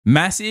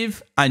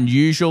Massive,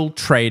 unusual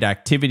trade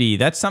activity.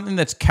 That's something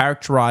that's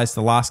characterized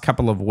the last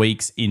couple of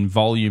weeks in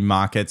volume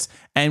markets,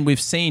 and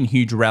we've seen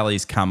huge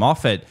rallies come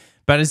off it.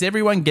 But is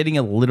everyone getting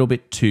a little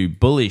bit too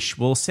bullish?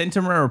 Well,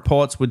 sentiment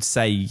reports would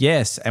say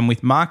yes, and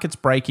with markets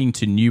breaking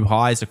to new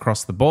highs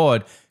across the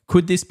board,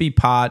 could this be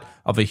part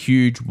of a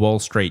huge Wall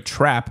Street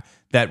trap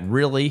that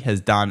really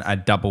has done a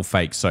double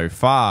fake so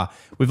far?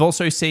 We've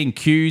also seen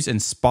Qs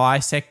and SPY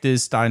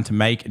sectors starting to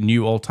make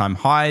new all-time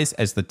highs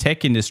as the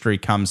tech industry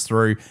comes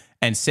through,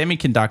 and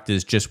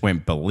semiconductors just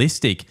went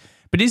ballistic.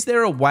 But is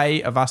there a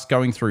way of us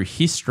going through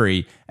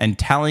history and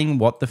telling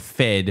what the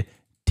Fed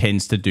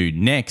tends to do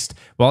next?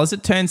 Well, as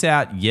it turns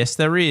out, yes,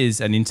 there is.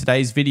 And in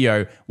today's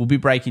video, we'll be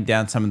breaking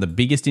down some of the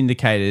biggest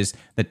indicators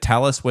that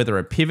tell us whether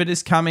a pivot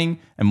is coming,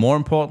 and more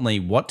importantly,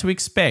 what to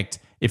expect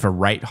if a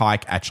rate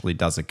hike actually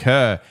does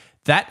occur.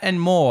 That and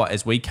more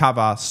as we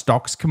cover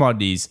stocks,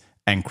 commodities,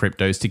 and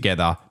cryptos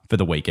together for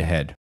the week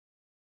ahead.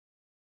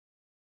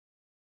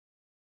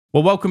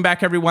 Well, welcome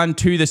back everyone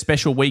to the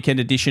special weekend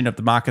edition of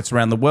the Markets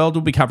Around the World.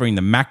 We'll be covering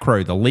the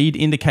macro, the lead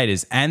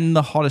indicators, and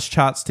the hottest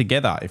charts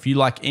together. If you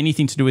like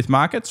anything to do with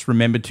markets,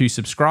 remember to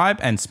subscribe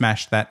and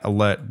smash that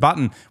alert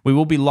button. We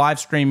will be live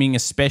streaming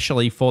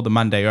especially for the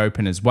Monday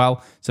Open as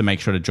well, so make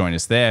sure to join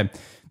us there.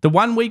 The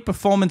 1 week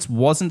performance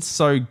wasn't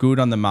so good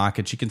on the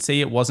markets. You can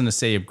see it wasn't a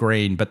sea of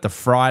green, but the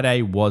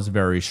Friday was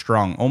very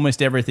strong.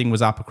 Almost everything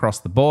was up across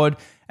the board,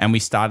 and we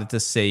started to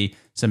see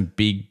some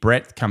big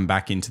breadth come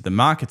back into the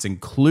markets,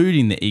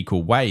 including the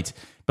equal weight.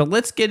 But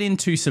let's get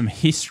into some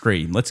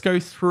history. Let's go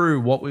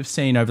through what we've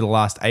seen over the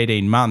last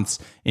 18 months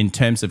in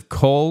terms of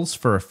calls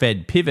for a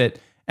Fed pivot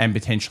and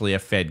potentially a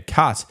Fed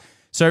cut.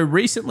 So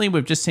recently,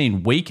 we've just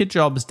seen weaker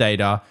jobs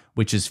data,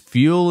 which is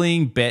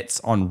fueling bets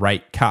on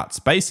rate cuts.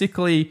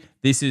 Basically,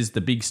 this is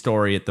the big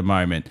story at the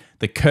moment.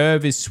 The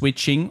curve is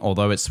switching,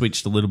 although it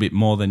switched a little bit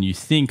more than you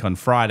think on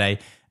Friday,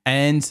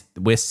 and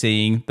we're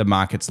seeing the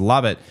markets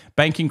love it.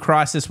 Banking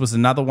crisis was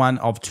another one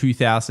of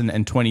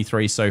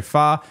 2023 so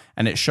far,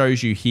 and it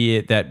shows you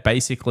here that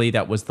basically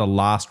that was the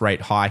last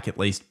rate hike, at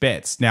least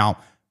bets. Now,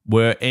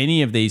 were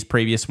any of these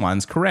previous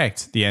ones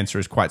correct? The answer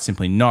is quite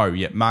simply no,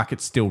 yet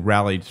markets still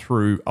rallied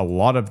through a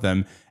lot of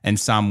them, and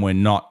some were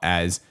not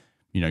as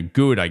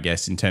good, I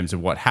guess, in terms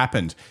of what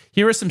happened.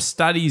 Here are some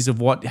studies of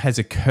what has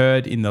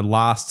occurred in the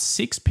last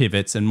 6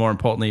 pivots, and more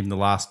importantly, even the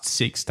last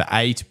 6 to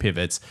 8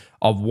 pivots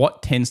of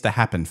what tends to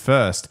happen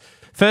first.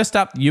 First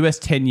up, US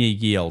 10-year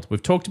yield.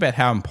 We've talked about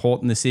how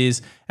important this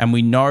is, and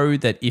we know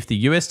that if the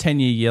US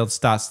 10-year yield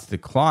starts to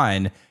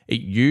decline,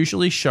 it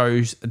usually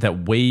shows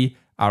that we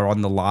are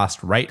on the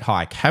last rate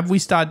hike. Have we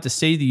started to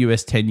see the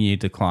US 10-year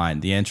decline?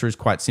 The answer is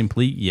quite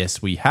simply,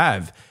 yes, we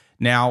have.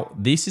 Now,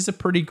 this is a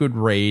pretty good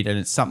read, and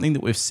it's something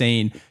that we've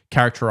seen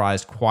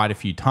characterized quite a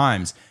few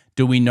times.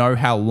 Do we know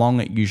how long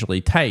it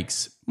usually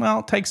takes? Well,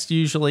 it takes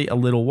usually a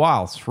little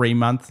while.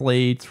 3-month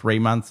lead,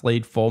 3-month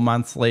lead,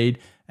 4-month lead,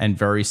 and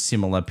very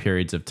similar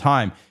periods of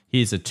time.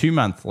 Here's a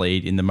 2-month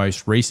lead in the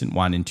most recent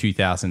one in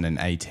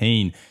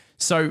 2018.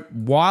 So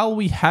while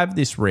we have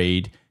this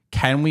read,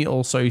 can we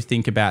also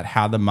think about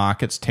how the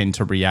markets tend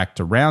to react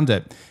around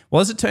it?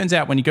 Well, as it turns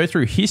out, when you go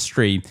through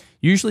history,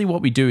 usually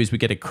what we do is we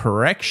get a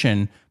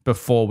correction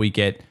before we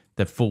get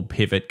the full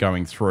pivot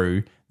going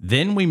through.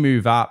 Then we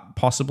move up,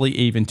 possibly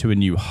even to a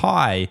new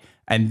high,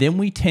 and then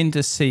we tend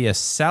to see a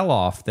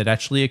sell-off that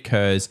actually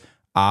occurs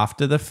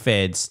after the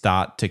Fed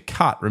start to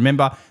cut.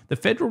 Remember, the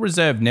Federal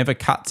Reserve never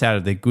cuts out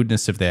of the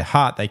goodness of their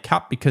heart. They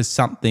cut because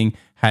something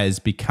has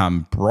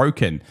become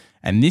broken.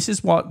 And this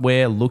is what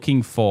we're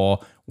looking for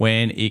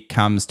when it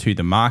comes to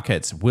the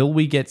markets. Will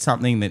we get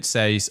something that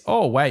says,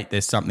 oh, wait,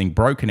 there's something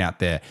broken out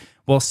there?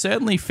 Well,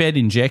 certainly Fed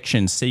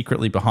injections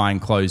secretly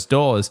behind closed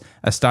doors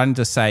are starting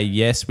to say,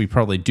 yes, we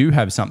probably do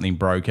have something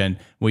broken.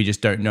 We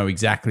just don't know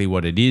exactly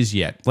what it is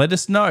yet. Let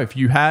us know if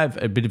you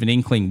have a bit of an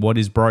inkling what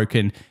is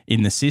broken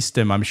in the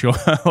system. I'm sure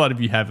a lot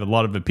of you have a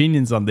lot of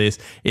opinions on this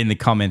in the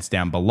comments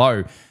down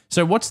below.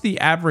 So what's the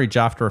average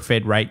after a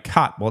Fed rate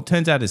cut? Well, it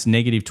turns out it's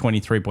negative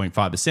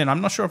 23.5%.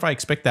 I'm not sure if I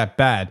expect that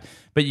bad,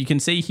 but you can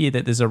see here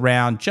that there's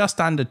around just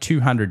under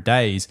 200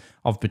 days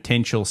of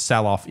potential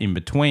sell-off in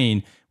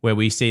between, where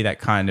we see that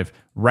kind of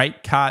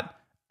rate cut,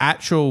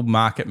 actual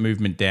market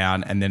movement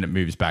down, and then it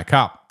moves back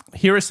up.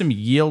 Here are some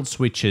yield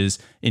switches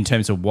in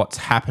terms of what's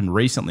happened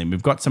recently.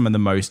 We've got some of the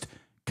most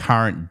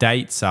current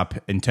dates up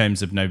in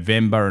terms of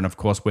November, and of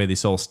course where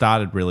this all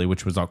started really,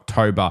 which was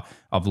October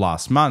of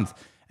last month.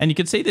 And you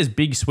can see there's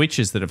big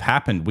switches that have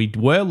happened. We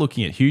were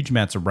looking at huge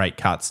amounts of rate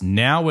cuts.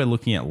 Now we're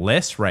looking at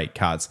less rate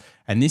cuts.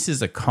 And this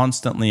is a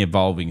constantly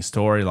evolving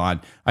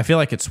storyline. I feel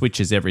like it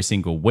switches every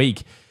single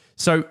week.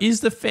 So is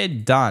the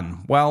Fed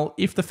done? Well,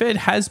 if the Fed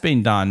has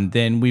been done,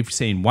 then we've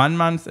seen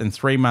 1-month and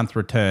 3-month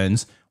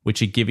returns,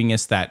 which are giving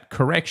us that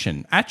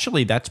correction.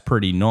 Actually, that's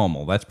pretty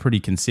normal. That's pretty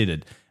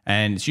considered.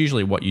 And it's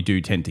usually what you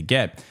do tend to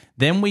get.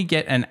 Then we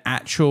get an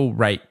actual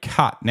rate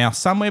cut. Now,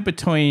 somewhere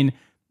between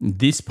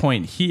this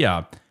point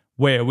here,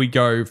 where we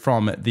go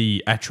from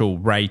the actual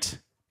rate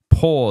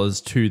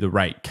pause to the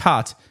rate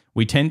cut,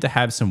 we tend to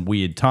have some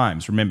weird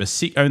times. Remember,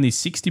 only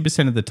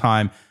 60% of the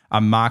time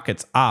are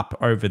markets up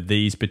over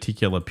these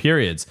particular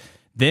periods.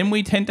 Then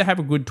we tend to have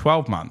a good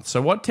 12 months.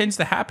 So what tends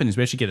to happen is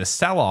we actually get a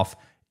sell-off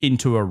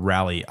into a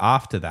rally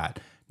after that.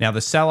 Now,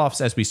 the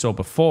sell-offs, as we saw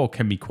before,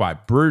 can be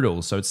quite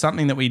brutal. So it's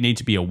something that we need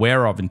to be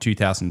aware of in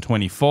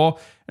 2024.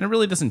 And it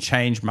really doesn't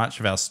change much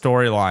of our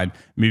storyline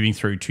moving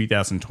through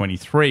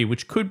 2023,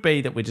 which could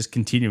be that we're just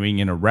continuing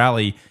in a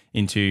rally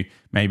into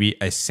maybe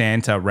a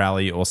Santa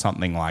rally or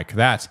something like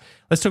that.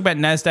 Let's talk about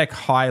NASDAQ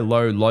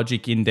high-low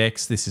logic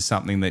index. This is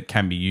something that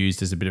can be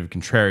used as a bit of a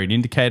contrarian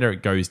indicator.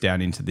 It goes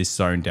down into this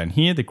zone down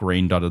here, the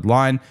green dotted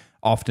line.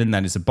 Often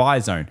that is a buy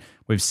zone.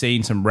 We've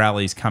seen some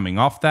rallies coming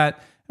off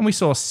that, and we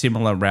saw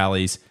similar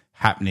rallies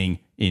happening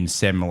in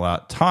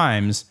similar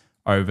times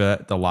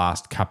over the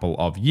last couple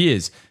of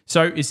years.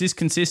 So is this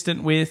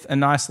consistent with a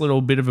nice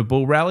little bit of a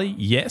bull rally?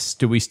 Yes.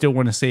 Do we still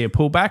want to see a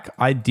pullback?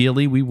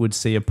 Ideally, we would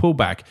see a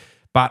pullback.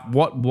 But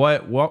what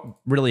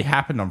really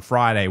happened on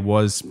Friday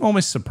was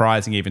almost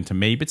surprising even to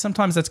me, but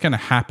sometimes that's going to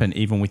happen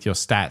even with your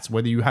stats.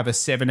 Whether you have a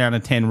 7 out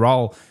of 10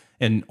 roll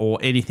or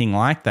anything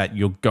like that,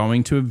 you're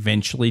going to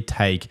eventually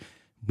take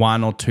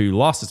 1 or 2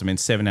 losses. I mean,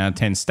 7 out of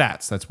 10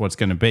 stats, that's what it's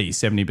going to be.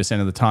 70%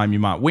 of the time you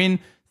might win,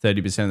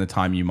 30% of the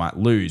time you might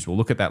lose. We'll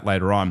look at that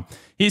later on.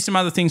 Here's some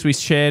other things we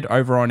shared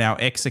over on our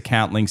X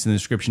account, links in the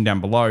description down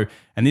below.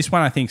 And this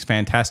one I think is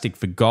fantastic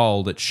for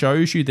gold. It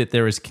shows you that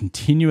there is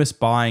continuous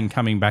buying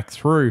coming back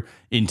through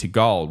into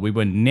gold. We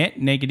were net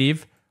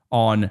negative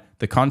on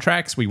the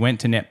contracts. We went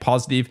to net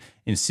positive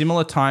in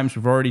similar times.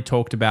 We've already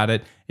talked about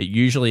it. It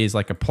usually is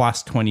like a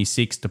plus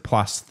 26 to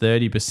plus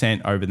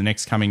 30% over the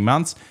next coming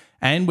months.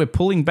 And we're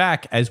pulling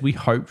back as we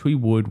hoped we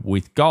would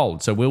with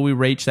gold. So will we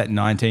reach that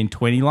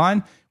 1920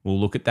 line? We'll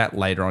look at that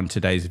later on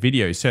today's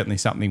video. Certainly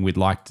something we'd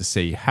like to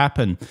see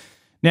happen.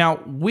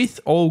 Now, with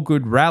all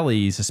good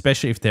rallies,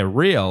 especially if they're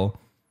real,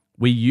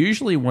 we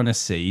usually want to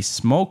see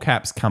small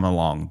caps come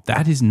along.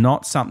 That is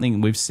not something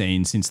we've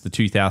seen since the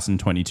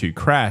 2022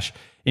 crash.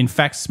 In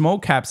fact, small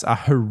caps are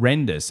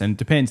horrendous, and it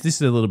depends. This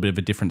is a little bit of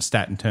a different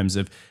stat in terms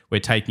of we're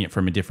taking it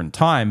from a different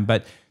time,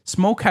 but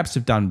small caps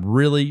have done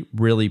really,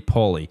 really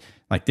poorly.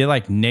 Like they're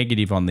like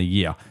negative on the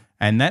year.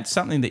 And that's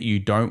something that you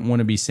don't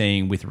want to be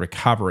seeing with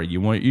recovery.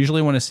 You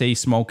usually want to see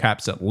small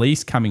caps at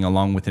least coming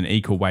along with an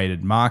equal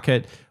weighted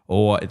market,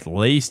 or at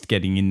least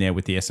getting in there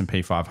with the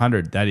S&P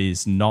 500. That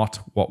is not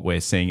what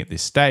we're seeing at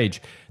this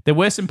stage. There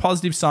were some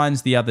positive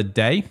signs the other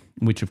day,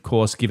 which of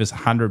course give us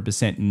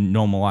 100%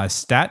 normalized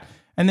stat.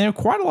 And there are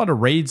quite a lot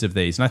of reads of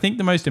these. And I think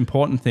the most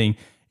important thing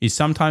is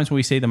sometimes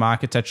we see the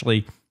markets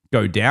actually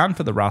go down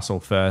for the Russell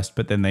first,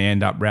 but then they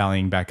end up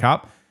rallying back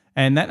up.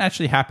 And that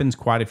actually happens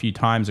quite a few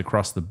times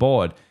across the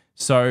board.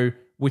 So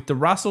with the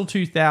Russell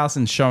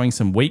 2000 showing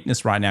some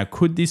weakness right now,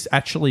 could this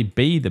actually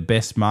be the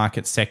best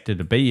market sector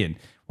to be in?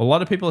 Well, a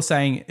lot of people are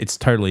saying it's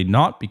totally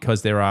not,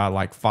 because there are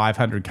like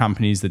 500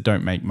 companies that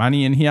don't make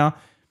money in here.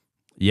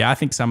 Yeah, I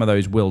think some of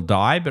those will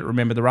die, but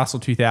remember the Russell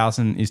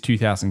 2000 is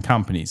 2,000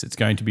 companies. It's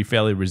going to be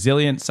fairly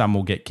resilient. Some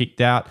will get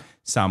kicked out,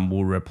 some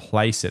will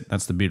replace it.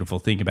 That's the beautiful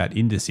thing about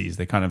indices.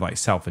 They're kind of like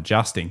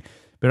self-adjusting.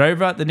 But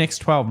over the next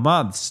 12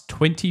 months,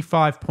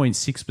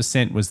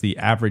 25.6% was the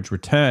average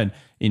return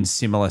in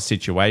similar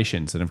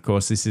situations. And of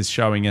course, this is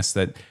showing us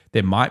that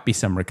there might be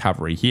some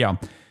recovery here.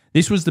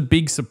 This was the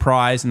big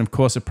surprise. And of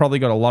course, it probably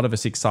got a lot of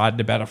us excited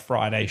about a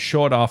Friday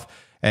short off.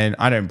 And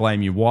I don't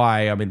blame you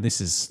why. I mean,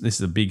 this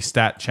is a big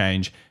stat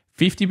change.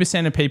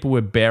 50% of people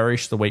were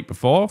bearish the week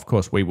before. Of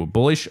course, we were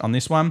bullish on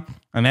this one.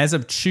 And as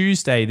of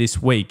Tuesday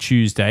this week,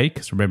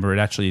 because remember, it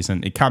actually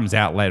isn't, it comes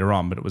out later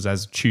on, but it was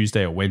as of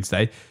Tuesday or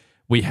Wednesday,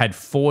 we had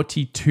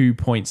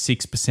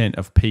 42.6%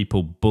 of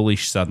people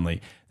bullish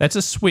suddenly. That's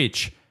a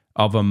switch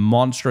of a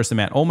monstrous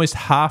amount. Almost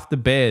half the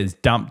bears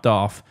dumped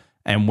off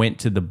and went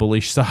to the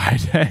bullish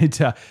side.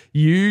 And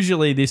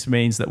usually this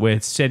means that we're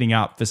setting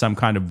up for some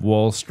kind of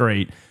Wall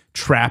Street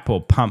trap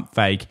or pump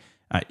fake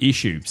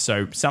issue.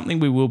 So something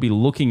we will be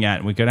looking at,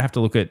 and we're going to have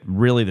to look at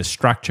really the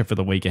structure for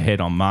the week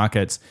ahead on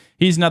markets.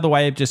 Here's another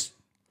way of just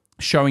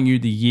showing you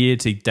the year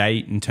to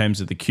date in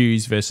terms of the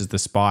Qs versus the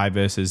SPY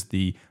versus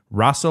the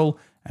Russell.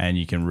 And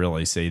you can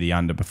really see the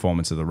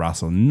underperformance of the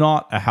Russell,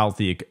 not a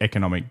healthy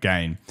economic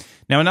gain.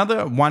 Now,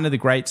 another one of the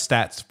great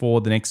stats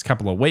for the next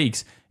couple of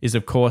weeks is,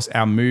 of course,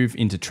 our move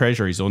into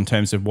treasuries, or in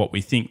terms of what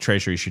we think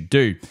treasuries should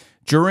do.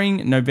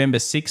 During November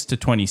 6 to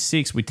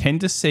 26, we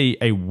tend to see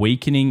a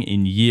weakening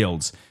in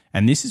yields,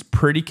 and this is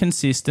pretty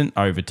consistent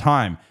over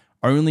time.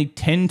 Only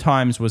 10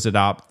 times was it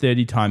up,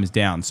 30 times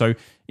down. So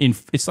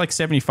it's like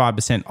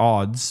 75%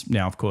 odds.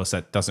 Now, of course,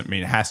 that doesn't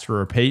mean it has to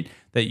repeat.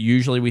 That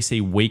usually we see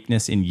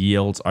weakness in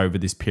yields over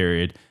this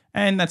period.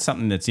 And that's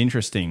something that's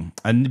interesting.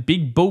 And the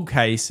big bull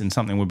case, and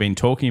something we've been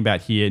talking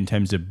about here in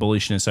terms of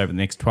bullishness over the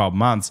next 12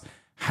 months,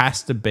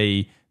 has to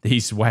be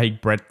these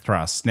wag breadth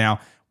thrusts. Now,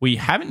 we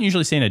haven't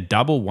usually seen a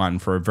double one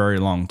for a very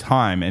long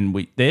time,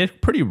 and they're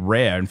pretty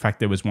rare. In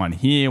fact, there was one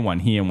here, one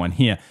here, and one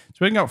here. So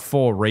we've got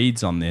 4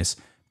 reads on this.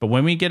 But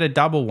when we get a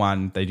double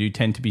one, they do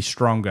tend to be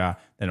stronger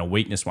than a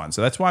weakness one.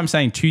 So that's why I'm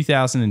saying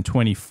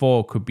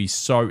 2024 could be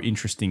so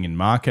interesting in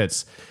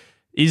markets.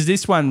 Is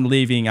this one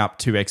living up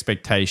to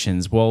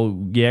expectations?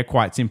 Well, yeah,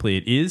 quite simply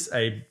it is.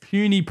 A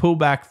puny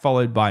pullback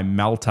followed by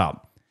melt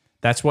up.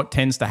 That's what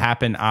tends to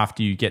happen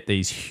after you get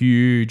these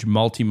huge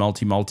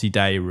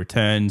multi-day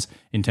returns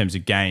in terms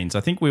of gains.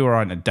 I think we were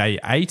on a day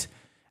 8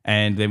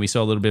 and then we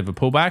saw a little bit of a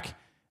pullback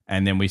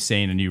and then we've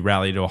seen a new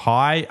rally to a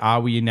high.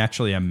 Are we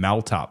naturally a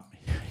melt up?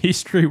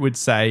 History would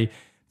say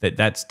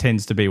that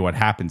tends to be what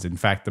happens. In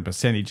fact, the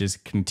percentages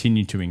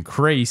continue to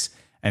increase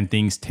and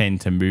things tend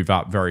to move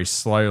up very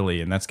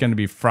slowly. And that's going to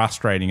be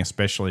frustrating,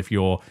 especially if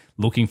you're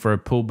looking for a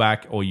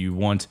pullback or you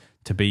want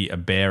to be a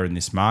bear in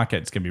this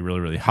market. It's going to be really,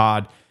 really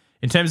hard.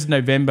 In terms of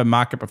November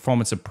market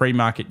performance of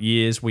pre-market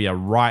years, we are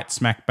right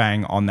smack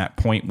bang on that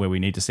point where we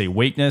need to see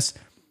weakness.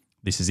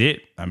 This is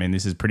it. I mean,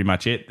 this is pretty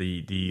much it.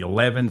 The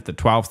 11th, the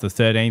 12th, the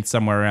 13th,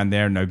 somewhere around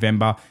there in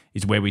November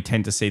is where we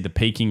tend to see the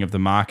peaking of the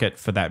market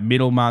for that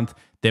middle month.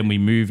 Then we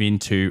move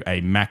into a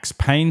Max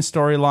Payne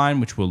storyline,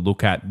 which we'll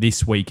look at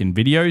this week in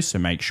videos. So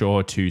make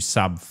sure to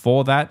sub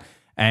for that.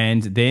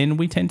 And then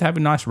we tend to have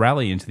a nice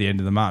rally into the end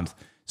of the month.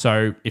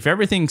 So if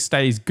everything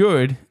stays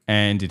good,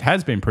 and it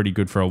has been pretty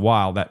good for a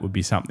while, that would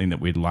be something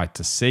that we'd like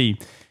to see.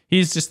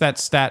 Here's just that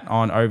stat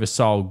on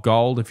oversold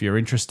gold if you're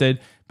interested.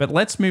 But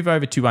let's move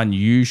over to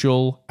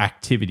unusual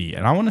activity.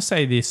 And I want to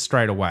say this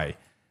straight away.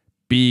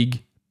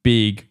 Big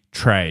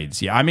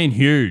trades. Yeah, I mean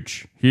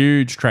huge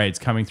trades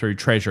coming through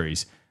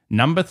treasuries.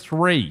 Number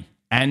 3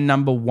 and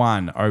number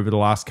 1 over the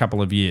last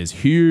couple of years.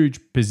 Huge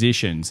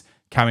positions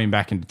coming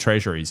back into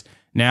treasuries.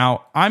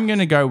 Now, I'm going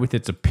to go with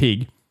it's a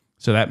pig.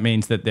 So that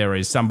means that there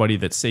is somebody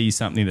that sees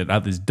something that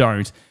others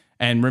don't.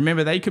 And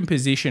remember, they can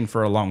position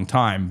for a long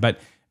time, but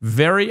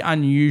very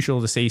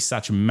unusual to see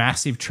such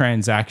massive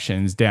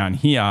transactions down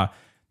here.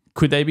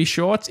 Could they be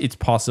shorts? It's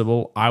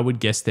possible. I would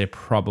guess they're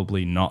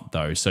probably not,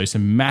 though. So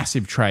some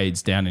massive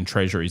trades down in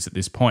treasuries at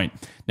this point.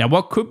 Now,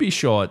 what could be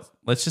short?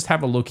 Let's just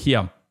have a look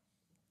here.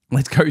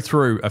 Let's go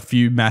through a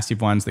few massive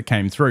ones that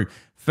came through.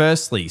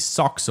 Firstly,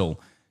 Soxel.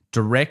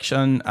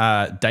 Direction,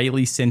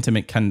 daily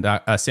sentiment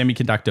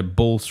semiconductor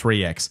bull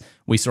 3x.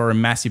 We saw a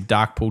massive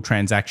dark pool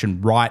transaction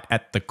right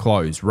at the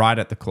close.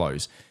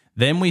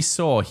 Then we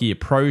saw here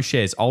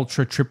ProShares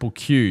Ultra Triple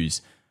Qs,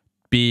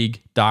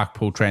 big dark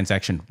pool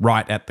transaction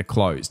right at the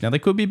close. Now, they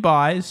could be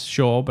buys,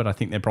 sure, but I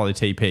think they're probably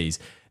TPs.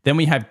 Then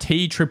we have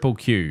T Triple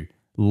Q,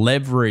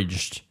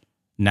 leveraged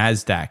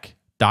NASDAQ,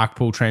 dark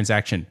pool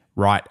transaction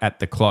right at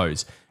the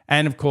close.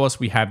 And of course,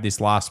 we have this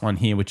last one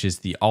here, which is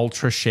the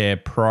Ultra Share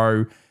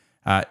Pro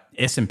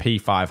S&P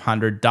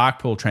 500 dark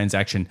pool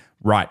transaction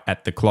right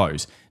at the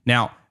close.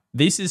 Now,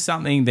 this is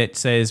something that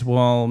says,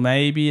 well,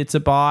 maybe it's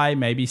a buy,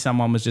 maybe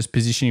someone was just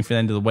positioning for the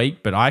end of the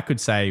week, but I could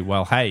say,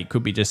 well, hey, it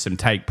could be just some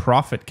take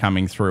profit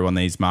coming through on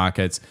these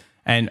markets,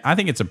 and I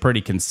think it's a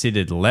pretty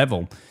considered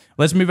level.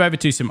 Let's move over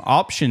to some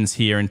options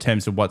here in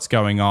terms of what's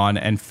going on,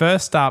 and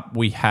first up,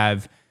 we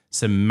have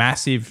some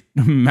massive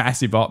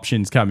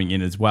options coming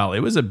in as well.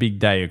 It was a big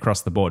day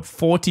across the board,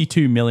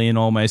 42 million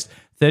almost,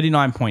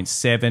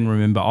 39.7.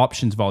 Remember,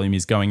 options volume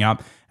is going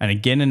up. And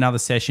again, another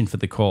session for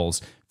the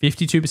calls.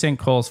 52%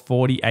 calls,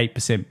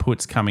 48%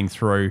 puts coming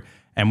through.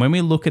 And when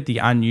we look at the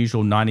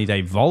unusual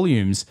 90-day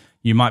volumes,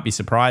 you might be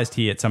surprised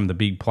here at some of the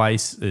big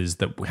places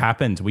that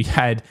happened. We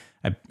had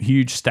a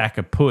huge stack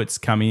of puts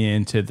coming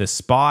into the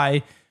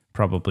SPY.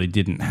 Probably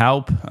didn't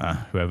help.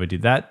 Whoever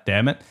did that,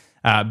 damn it.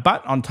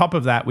 But on top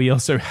of that, we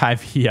also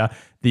have here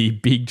the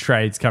big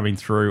trades coming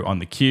through on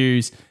the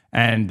Qs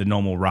and the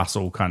normal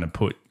Russell kind of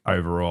put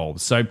overall.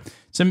 So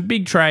some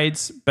big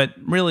trades, but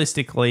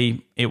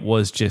realistically, it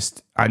was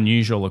just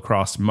unusual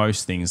across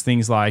most things.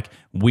 Things like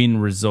Wynn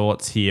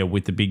Resorts here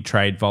with the big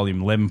trade volume,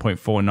 11.49,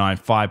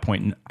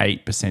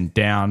 5.8%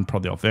 down,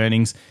 probably off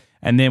earnings.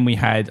 And then we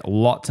had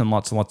lots and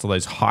lots of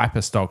those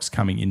hyper stocks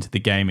coming into the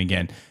game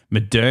again.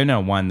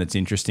 Moderna, one that's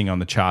interesting on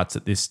the charts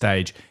at this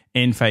stage.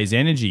 Enphase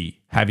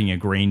Energy having a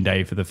green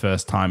day for the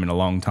first time in a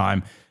long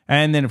time.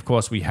 And then, of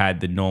course, we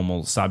had the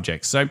normal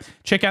subjects. So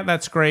check out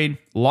that screen.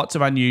 Lots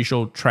of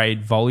unusual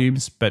trade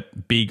volumes,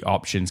 but big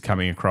options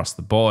coming across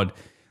the board.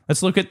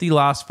 Let's look at the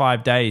last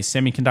 5 days.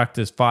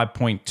 Semiconductors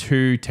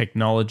 5.2,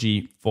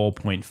 technology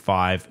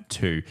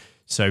 4.52.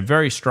 So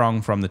very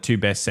strong from the two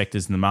best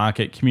sectors in the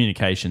market.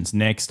 Communications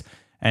next.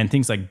 And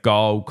things like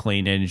gold,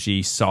 clean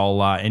energy,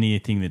 solar,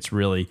 anything that's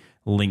really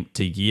linked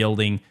to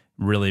yielding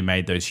really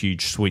made those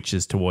huge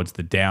switches towards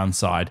the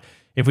downside.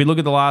 If we look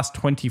at the last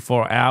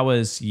 24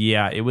 hours,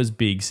 yeah, it was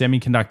big.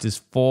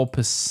 Semiconductors,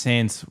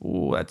 4%.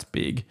 Oh, that's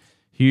big.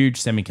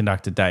 Huge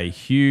semiconductor day,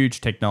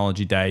 huge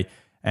technology day.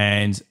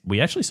 And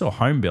we actually saw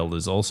home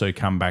builders also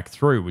come back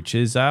through, which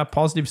is a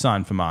positive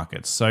sign for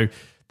markets. So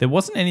there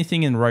wasn't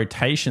anything in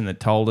rotation that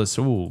told us,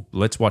 oh,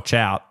 let's watch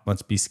out,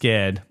 let's be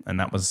scared. And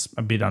that was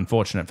a bit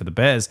unfortunate for the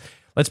bears.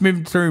 Let's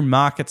move through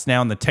markets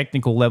now and the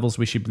technical levels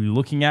we should be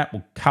looking at.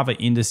 We'll cover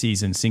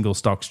indices and single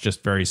stocks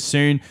just very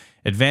soon.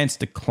 Advanced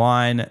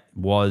decline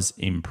was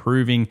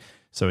improving.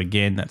 So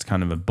again, that's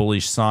kind of a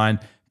bullish sign.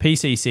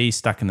 PCC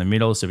stuck in the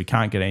middle, so we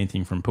can't get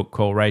anything from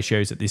put-call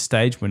ratios at this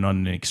stage. We're not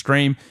in an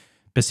extreme.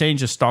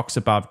 Percentage of stocks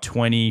above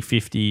 20,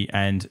 50,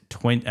 and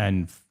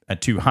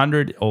at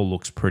 200. It all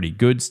looks pretty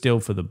good still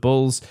for the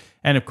bulls.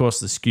 And of course,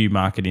 the skew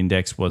market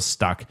index was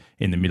stuck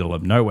in the middle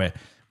of nowhere.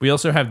 We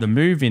also have the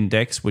move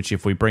index, which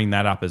if we bring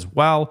that up as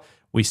well,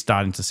 we're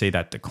starting to see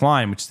that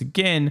decline, which is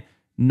again,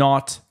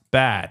 not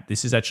bad.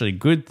 This is actually a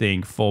good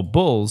thing for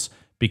bulls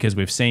because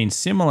we've seen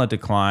similar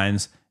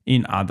declines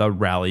in other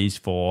rallies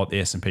for the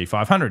S&P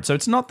 500. So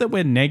it's not that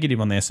we're negative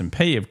on the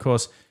S&P. Of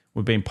course,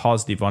 we've been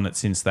positive on it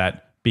since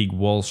that big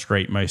Wall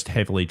Street most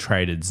heavily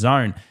traded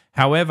zone.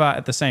 However,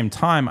 at the same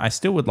time, I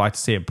still would like to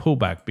see a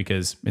pullback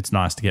because it's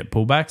nice to get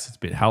pullbacks. It's a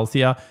bit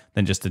healthier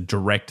than just a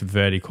direct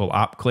vertical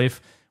up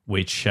cliff,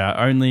 which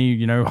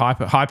only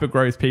hyper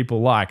growth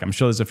people like. I'm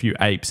sure there's a few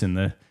apes in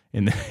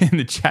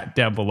the chat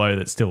down below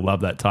that still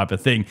love that type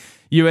of thing.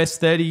 US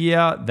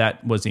 30-year,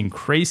 that was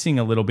increasing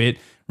a little bit.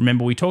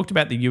 Remember, we talked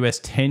about the US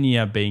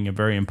 10-year being a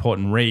very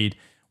important read.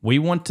 We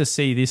want to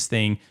see this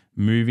thing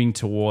moving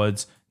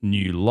towards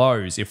new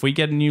lows. If we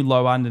get a new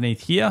low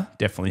underneath here,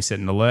 definitely set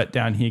an alert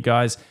down here,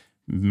 guys.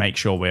 Make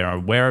sure we're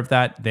aware of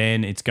that.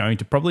 Then it's going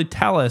to probably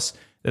tell us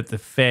that the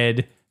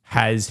Fed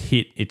has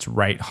hit its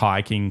rate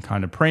hiking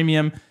kind of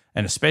premium.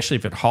 And especially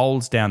if it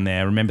holds down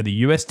there, remember the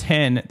US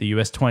 10, the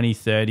US 20,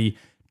 30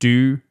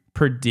 do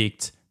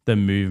predict the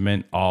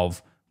movement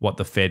of what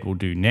the Fed will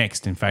do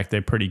next. In fact,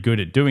 they're pretty good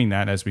at doing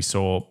that, as we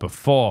saw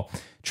before.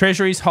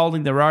 Treasuries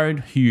holding their own,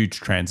 huge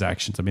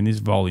transactions. I mean, this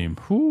volume,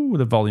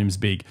 the volume's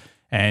big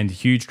and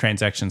huge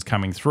transactions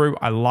coming through.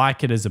 I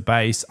like it as a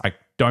base. I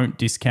don't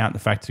discount the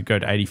fact to go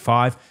to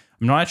 85.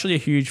 I'm not actually a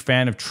huge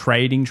fan of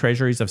trading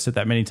treasuries. I've said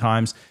that many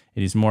times.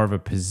 It is more of a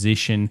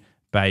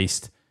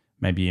position-based,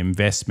 maybe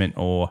investment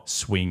or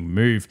swing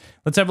move.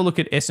 Let's have a look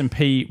at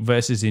S&P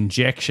versus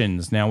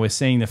injections. Now we're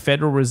seeing the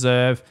Federal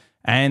Reserve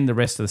and the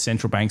rest of the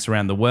central banks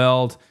around the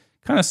world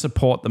kind of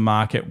support the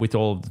market with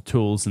all of the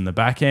tools in the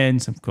back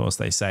ends. Of course,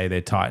 they say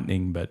they're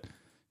tightening, but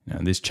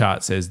this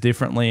chart says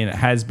differently, and it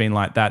has been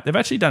like that. They've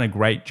actually done a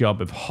great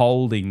job of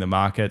holding the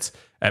markets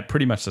at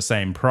pretty much the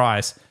same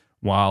price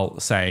while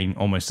saying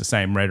almost the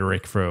same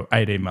rhetoric for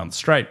 18 months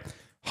straight.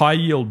 High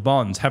yield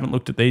bonds, haven't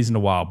looked at these in a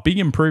while. Big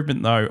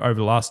improvement though over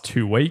the last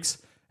 2 weeks.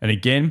 And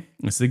again,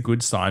 it's a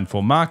good sign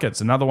for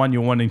markets. Another one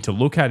you're wanting to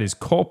look at is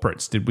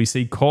corporates. Did we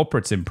see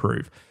corporates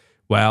improve?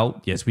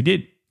 Well, yes, we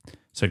did.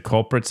 So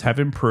corporates have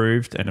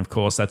improved. And of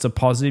course, that's a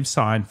positive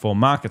sign for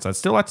markets. I'd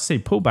still like to see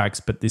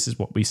pullbacks, but this is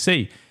what we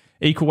see.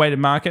 Equal weighted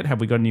market, have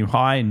we got a new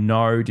high?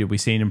 No. Did we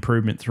see an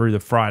improvement through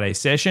the Friday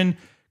session?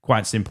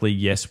 Quite simply,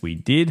 yes, we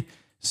did.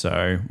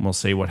 So we'll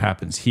see what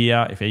happens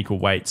here. If equal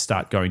weights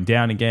start going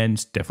down again,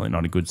 it's definitely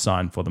not a good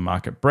sign for the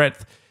market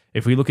breadth.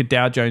 If we look at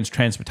Dow Jones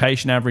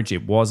Transportation Average,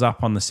 it was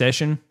up on the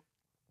session.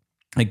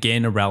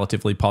 Again, a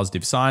relatively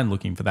positive sign,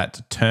 looking for that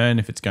to turn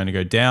if it's going to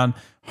go down.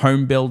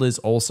 Home builders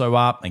also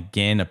up.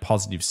 Again, a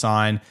positive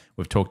sign.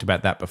 We've talked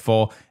about that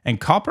before. And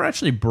copper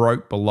actually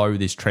broke below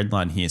this trend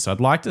line here. So I'd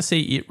like to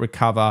see it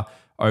recover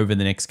over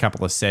the next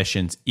couple of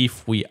sessions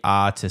if we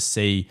are to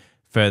see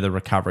further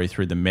recovery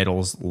through the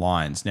metals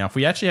lines. Now, if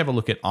we actually have a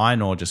look at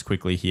iron ore just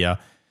quickly here,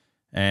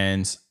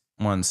 and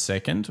 1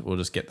 second, we'll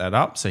just get that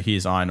up. So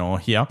here's iron ore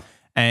here.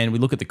 And we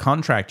look at the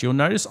contract, you'll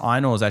notice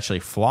iron ore is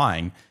actually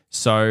flying.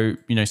 So,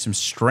 some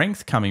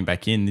strength coming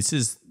back in. This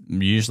is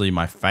usually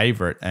my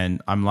favorite,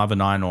 and I'm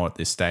loving iron ore at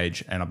this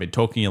stage. And I've been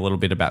talking a little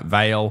bit about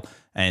Vale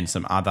and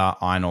some other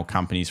iron ore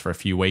companies for a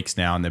few weeks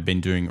now, and they've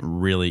been doing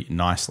really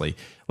nicely.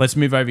 Let's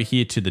move over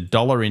here to the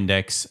dollar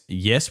index.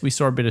 Yes, we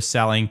saw a bit of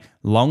selling,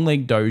 long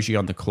leg doji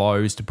on the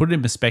close. To put it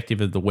in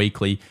perspective of the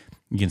weekly,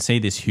 you can see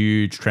this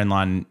huge trend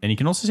line, and you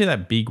can also see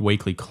that big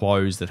weekly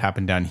close that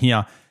happened down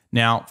here.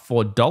 Now,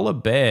 for dollar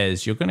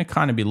bears, you're going to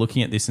kind of be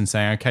looking at this and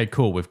saying, okay,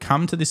 cool, we've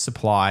come to this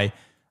supply.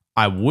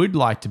 I would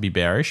like to be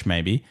bearish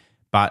maybe,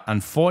 but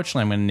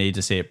unfortunately, I'm going to need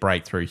to see it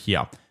break through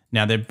here.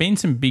 Now, there have been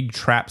some big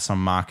traps on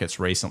markets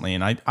recently,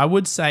 and I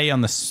would say on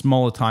the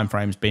smaller time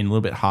frames, been a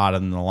little bit harder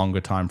than the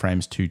longer time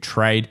frames to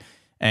trade.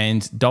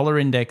 And dollar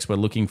index, we're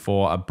looking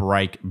for a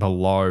break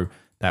below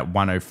that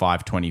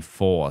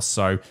 105.24.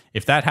 So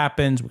if that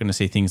happens, we're going to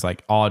see things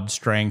like odd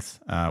strength.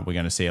 We're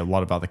going to see a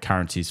lot of other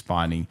currencies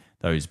finding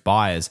those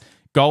buyers.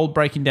 Gold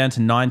breaking down to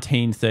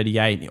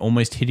 1938,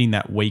 almost hitting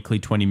that weekly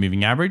 20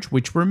 moving average,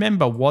 which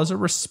remember was a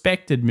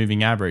respected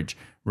moving average.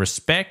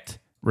 Respect,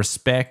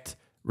 respect,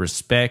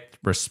 respect,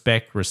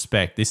 respect,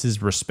 respect. This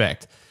is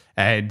respect.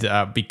 And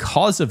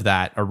because of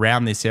that,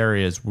 around this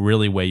area is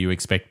really where you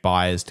expect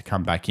buyers to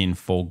come back in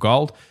for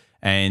gold.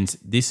 And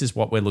this is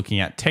what we're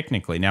looking at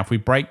technically. Now, if we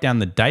break down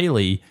the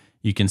daily,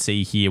 you can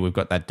see here we've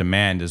got that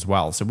demand as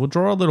well. So we'll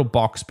draw a little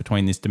box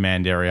between this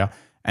demand area,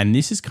 and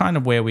this is kind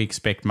of where we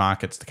expect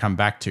markets to come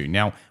back to.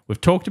 Now,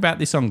 we've talked about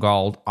this on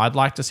gold. I'd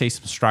like to see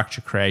some structure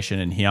creation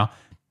in here.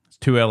 It's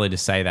too early to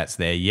say that's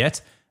there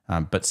yet,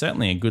 but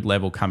certainly a good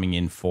level coming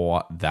in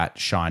for that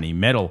shiny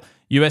metal.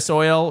 US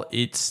oil,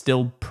 it's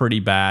still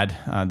pretty bad.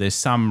 There's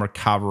some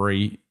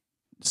recovery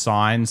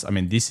signs. I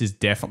mean, this is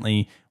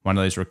definitely one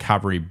of those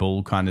recovery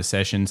bull kind of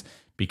sessions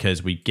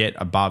because we get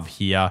above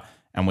here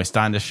and we're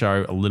starting to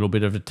show a little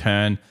bit of a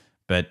turn,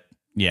 but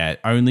yeah,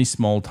 only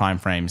small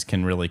timeframes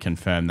can really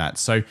confirm that.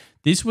 So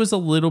this was a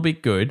little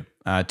bit good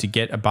to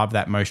get above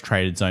that most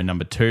traded zone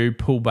number 2.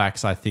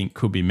 Pullbacks, I think,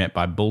 could be met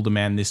by bull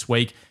demand this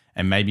week,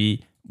 and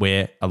maybe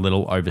we're a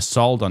little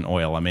oversold on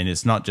oil. I mean,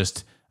 it's not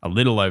just a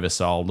little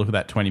oversold. Look at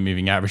that 20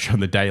 moving average on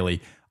the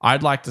daily.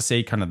 I'd like to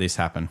see kind of this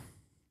happen.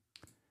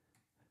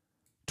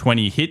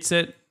 20 hits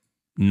it,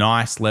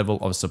 nice level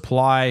of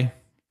supply,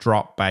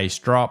 drop, base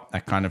drop,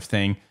 that kind of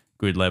thing.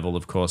 Good level,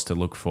 of course, to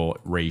look for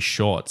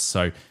re-shorts.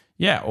 So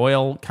yeah,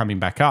 oil coming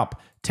back up.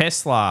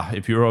 Tesla,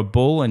 if you're a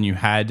bull and you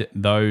had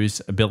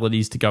those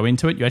abilities to go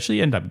into it, you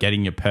actually end up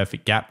getting your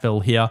perfect gap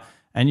fill here.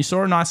 And you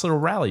saw a nice little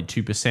rally,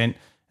 2%.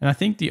 And I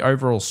think the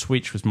overall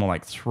switch was more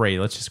like 3.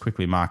 Let's just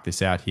quickly mark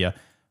this out here.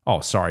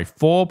 Oh, sorry,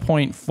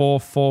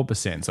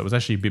 4.44%. So it was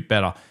actually a bit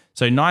better.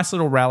 So nice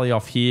little rally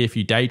off here. If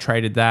you day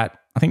traded that,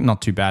 I think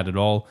not too bad at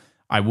all.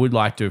 I would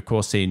like to, of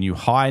course, see a new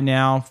high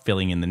now,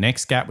 filling in the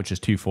next gap, which is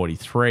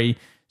 243.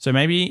 So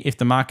maybe if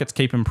the markets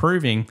keep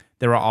improving,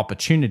 there are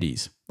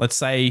opportunities. Let's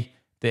say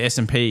the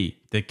S&P,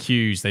 the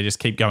Qs, they just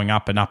keep going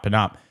up and up and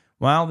up.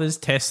 Well, there's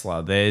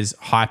Tesla, there's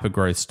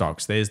hyper-growth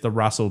stocks, there's the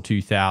Russell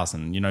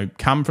 2000. You know,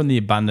 come from the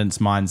abundance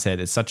mindset.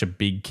 It's such a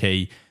big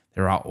key.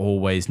 There are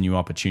always new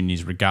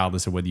opportunities,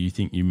 regardless of whether you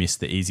think you missed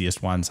the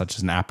easiest one, such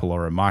as an Apple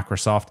or a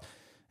Microsoft.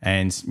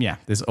 And yeah,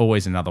 there's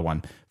always another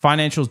one.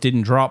 Financials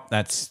didn't drop.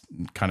 That's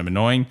kind of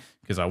annoying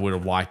because I would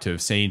have liked to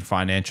have seen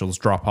financials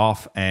drop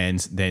off and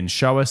then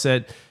show us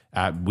it.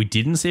 We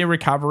didn't see a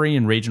recovery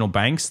in regional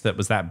banks that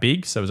was that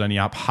big, so it was only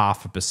up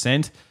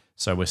 0.5%.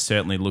 So we're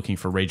certainly looking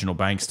for regional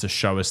banks to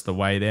show us the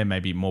way there,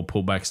 maybe more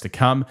pullbacks to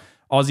come.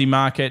 Aussie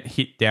market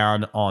hit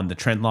down on the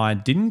trend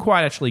line. Didn't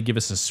quite actually give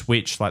us a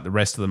switch like the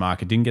rest of the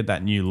market. Didn't get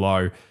that new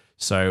low.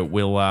 So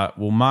we'll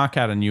mark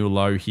out a new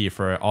low here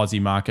for our Aussie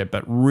market,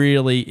 but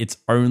really it's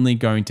only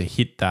going to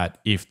hit that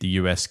if the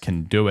US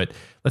can do it.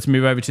 Let's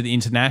move over to the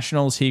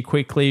internationals here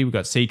quickly. We've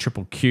got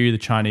CQQQ, the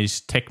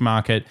Chinese tech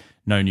market,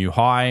 no new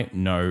high,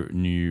 no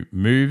new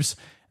moves.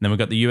 And then we've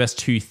got the US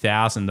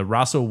 2000. The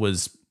Russell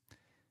was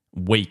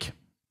weak,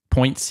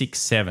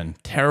 0.67,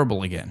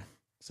 terrible again.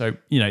 So,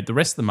 you know, the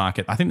rest of the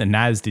market, I think the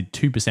Nas did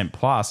 2%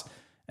 plus,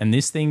 and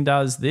this thing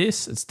does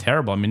this. It's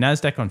terrible. I mean,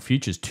 NASDAQ on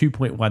futures,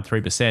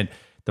 2.13%.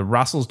 The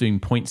Russell's doing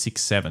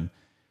 0.67.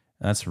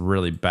 That's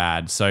really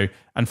bad. So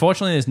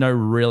unfortunately, there's no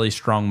really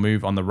strong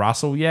move on the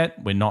Russell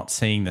yet. We're not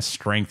seeing the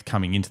strength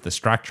coming into the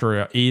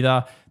structure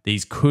either.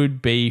 These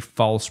could be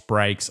false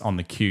breaks on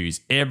the Qs.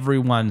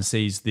 Everyone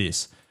sees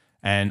this.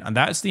 And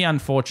that's the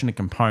unfortunate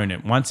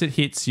component. Once it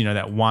hits, you know,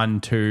 that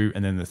 1, 2,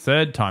 and then the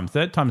third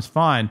time's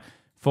fine.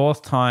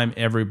 Fourth time,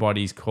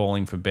 everybody's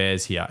calling for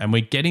bears here. And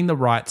we're getting the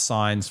right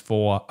signs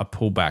for a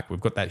pullback.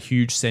 We've got that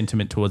huge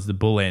sentiment towards the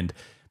bull end.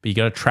 But you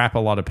got to trap a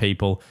lot of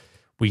people.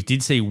 We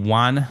did see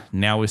 1.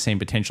 Now we're seeing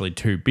potentially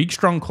 2. Big,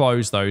 strong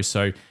close, though.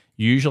 So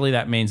usually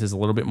that means there's a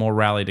little bit more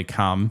rally to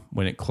come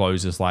when it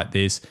closes like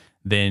this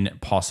than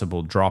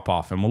possible drop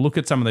off. And we'll look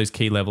at some of those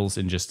key levels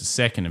in just a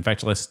second. In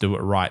fact, let's do it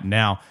right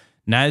now.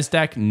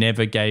 NASDAQ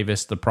never gave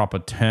us the proper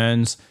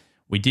turns.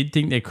 We did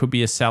think there could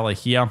be a seller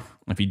here.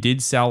 If you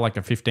did sell like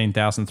a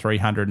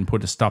 15,300 and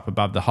put a stop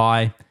above the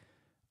high,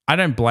 I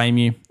don't blame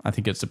you. I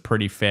think it's a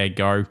pretty fair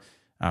go.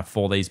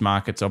 For these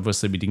markets.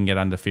 Obviously, we didn't get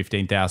under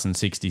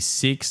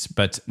 15,066,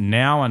 but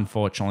now,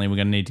 unfortunately, we're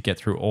going to need to get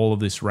through all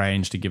of this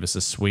range to give us a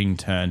swing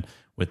turn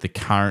with the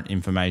current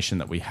information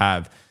that we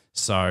have.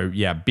 So,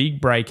 yeah, big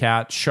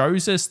breakout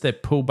shows us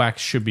that pullbacks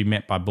should be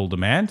met by bull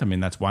demand. I mean,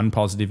 that's one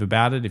positive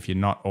about it if you're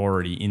not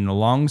already in the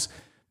longs.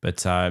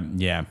 But,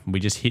 yeah, we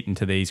just hit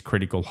into these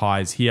critical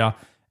highs here.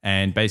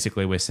 And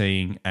basically, we're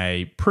seeing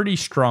a pretty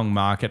strong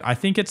market. I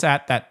think it's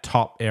at that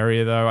top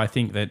area, though. I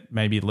think that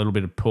maybe a little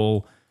bit of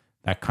pull,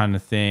 that kind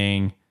of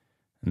thing.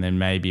 And then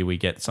maybe we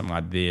get something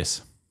like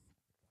this.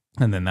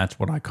 And then that's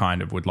what I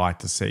kind of would like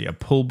to see, a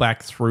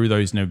pullback through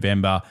those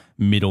November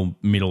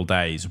middle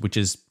days, which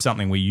is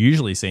something we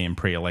usually see in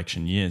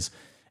pre-election years.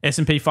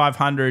 S&P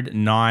 500,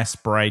 nice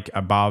break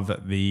above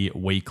the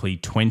weekly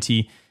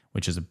 20,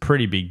 which is a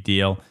pretty big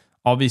deal.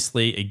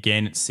 Obviously,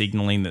 again, it's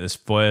signaling that there's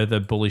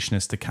further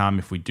bullishness to come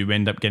if we do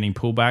end up getting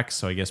pullbacks.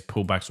 So I guess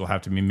pullbacks will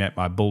have to be met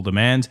by bull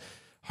demand.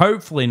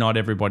 Hopefully not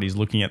everybody's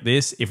looking at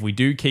this. If we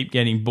do keep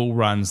getting bull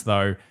runs,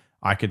 though,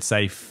 I could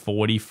say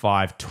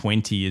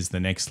 45.20 is the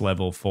next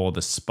level for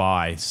the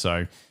SPY.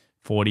 So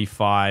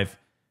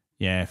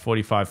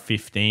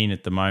 45.15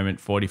 at the moment.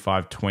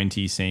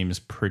 45.20 seems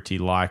pretty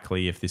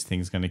likely if this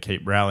thing's going to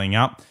keep rallying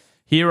up.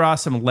 Here are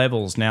some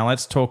levels. Now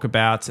let's talk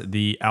about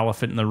the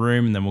elephant in the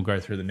room, and then we'll go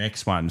through the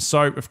next one.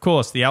 So, of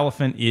course, the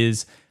elephant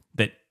is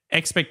that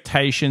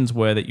expectations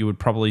were that you would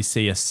probably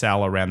see a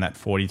sell around that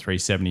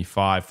 43.75,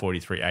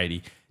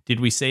 43.80. Did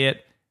we see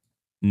it?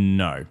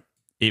 No.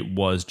 It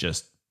was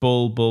just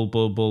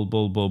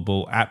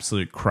bull,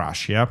 absolute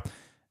crush, yeah?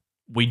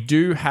 We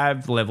do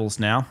have levels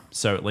now,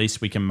 so at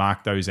least we can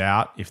mark those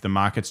out. If the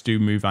markets do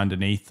move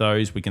underneath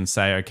those, we can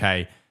say,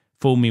 okay,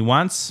 fool me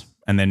once,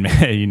 and then,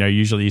 you know,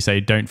 usually you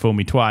say, don't fool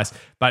me twice.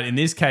 But in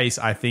this case,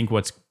 I think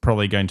what's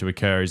probably going to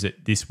occur is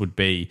that this would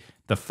be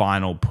the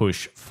final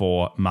push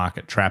for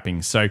market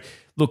trapping. So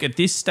look, at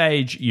this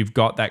stage, you've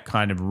got that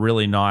kind of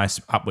really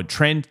nice upward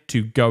trend.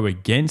 To go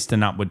against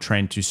an upward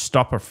trend, to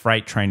stop a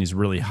freight train is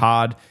really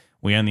hard.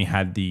 We only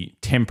had the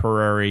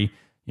temporary,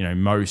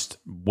 most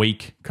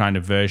weak kind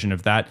of version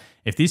of that.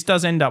 If this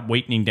does end up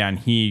weakening down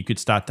here, you could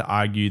start to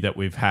argue that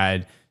we've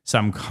had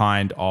some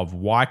kind of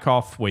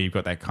Wyckoff where you've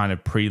got that kind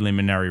of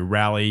preliminary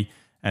rally,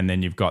 and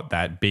then you've got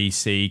that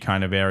BC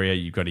kind of area,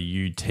 you've got a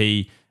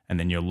UT, and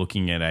then you're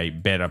looking at a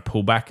better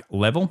pullback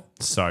level.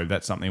 So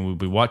that's something we'll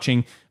be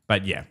watching.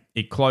 But yeah,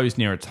 it closed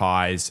near its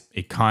highs.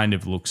 It kind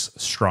of looks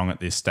strong at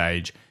this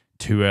stage.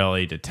 Too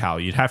early to tell.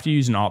 You'd have to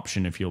use an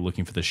option if you're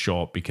looking for the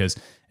short, because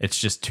it's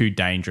just too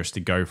dangerous to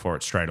go for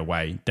it straight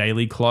away.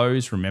 Daily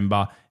close,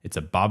 remember, it's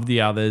above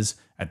the others.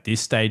 At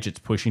this stage, it's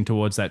pushing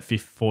towards that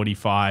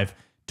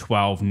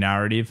 45-12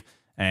 narrative.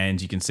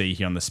 And you can see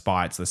here on the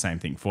SPY, it's the same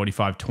thing,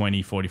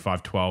 45-20,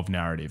 45-12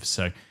 narrative.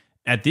 So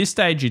at this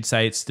stage, you'd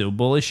say it's still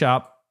bullish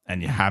up,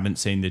 and you haven't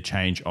seen the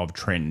change of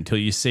trend. Until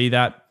you see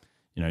that,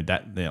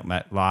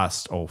 that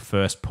last or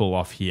first pull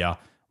off here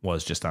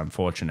was just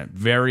unfortunate.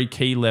 Very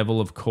key level,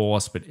 of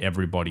course, but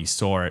everybody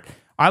saw it.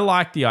 I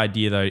like the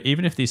idea, though.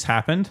 Even if this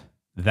happened,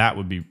 that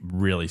would be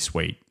really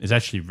sweet. It's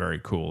actually very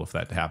cool if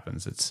that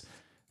happens. It's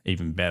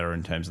even better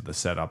in terms of the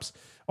setups.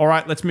 All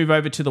right, let's move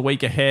over to the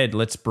week ahead.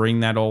 Let's bring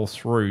that all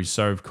through.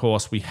 So, of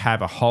course, we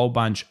have a whole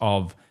bunch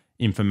of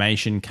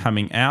information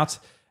coming out.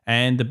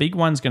 And the big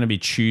one's going to be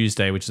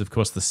Tuesday, which is, of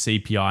course, the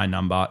CPI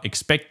number.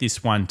 Expect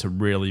this one to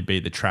really be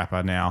the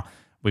trapper now.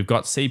 We've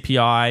got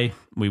CPI.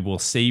 We will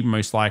see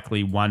most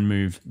likely one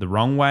move the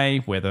wrong way,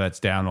 whether that's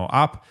down or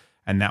up,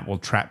 and that will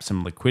trap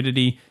some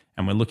liquidity.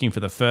 And we're looking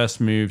for the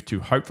first move to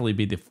hopefully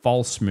be the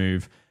false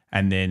move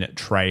and then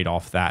trade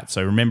off that.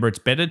 So remember, it's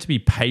better to be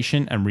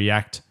patient and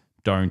react,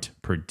 don't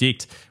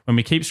predict. When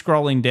we keep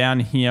scrolling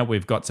down here,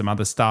 we've got some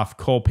other stuff.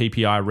 Core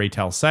PPI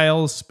retail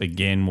sales,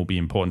 again, will be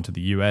important to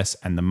the US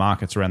and the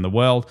markets around the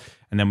world.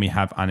 And then we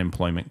have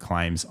unemployment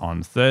claims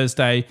on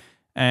Thursday,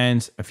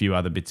 and a few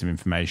other bits of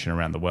information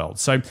around the world.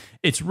 So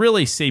it's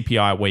really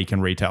CPI week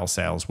and retail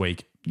sales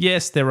week.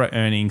 Yes, there are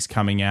earnings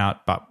coming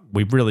out, but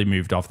we've really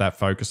moved off that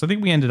focus. I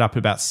think we ended up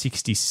about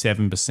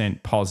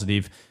 67%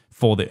 positive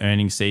for the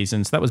earnings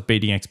season. So that was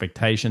beating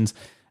expectations.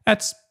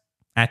 That's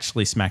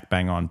actually smack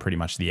bang on pretty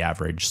much the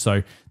average.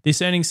 So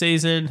this earnings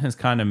season has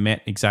kind of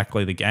met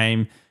exactly the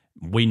game.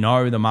 We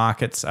know the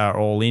markets are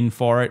all in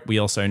for it. We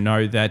also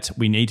know that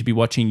we need to be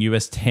watching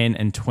US 10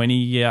 and 20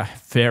 year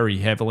very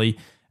heavily,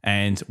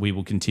 and we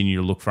will continue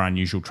to look for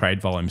unusual trade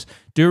volumes.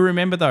 Do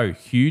remember, though,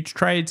 huge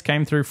trades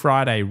came through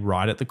Friday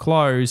right at the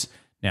close.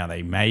 Now,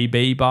 they may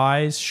be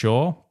buys,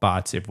 sure,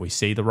 but if we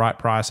see the right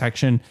price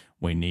action,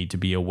 we need to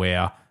be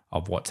aware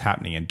of what's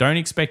happening. And don't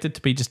expect it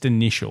to be just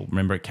initial.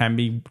 Remember, it can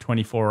be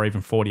 24 or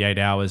even 48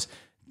 hours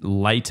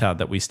later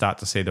that we start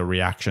to see the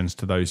reactions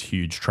to those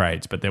huge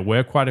trades. But there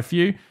were quite a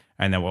few,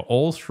 and they were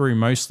all through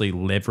mostly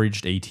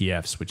leveraged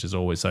ETFs, which is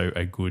always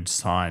a good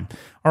sign.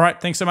 All right,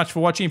 thanks so much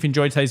for watching. If you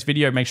enjoyed today's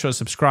video, make sure to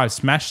subscribe,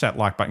 smash that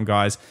like button,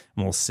 guys,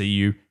 and we'll see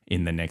you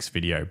in the next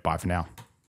video. Bye for now.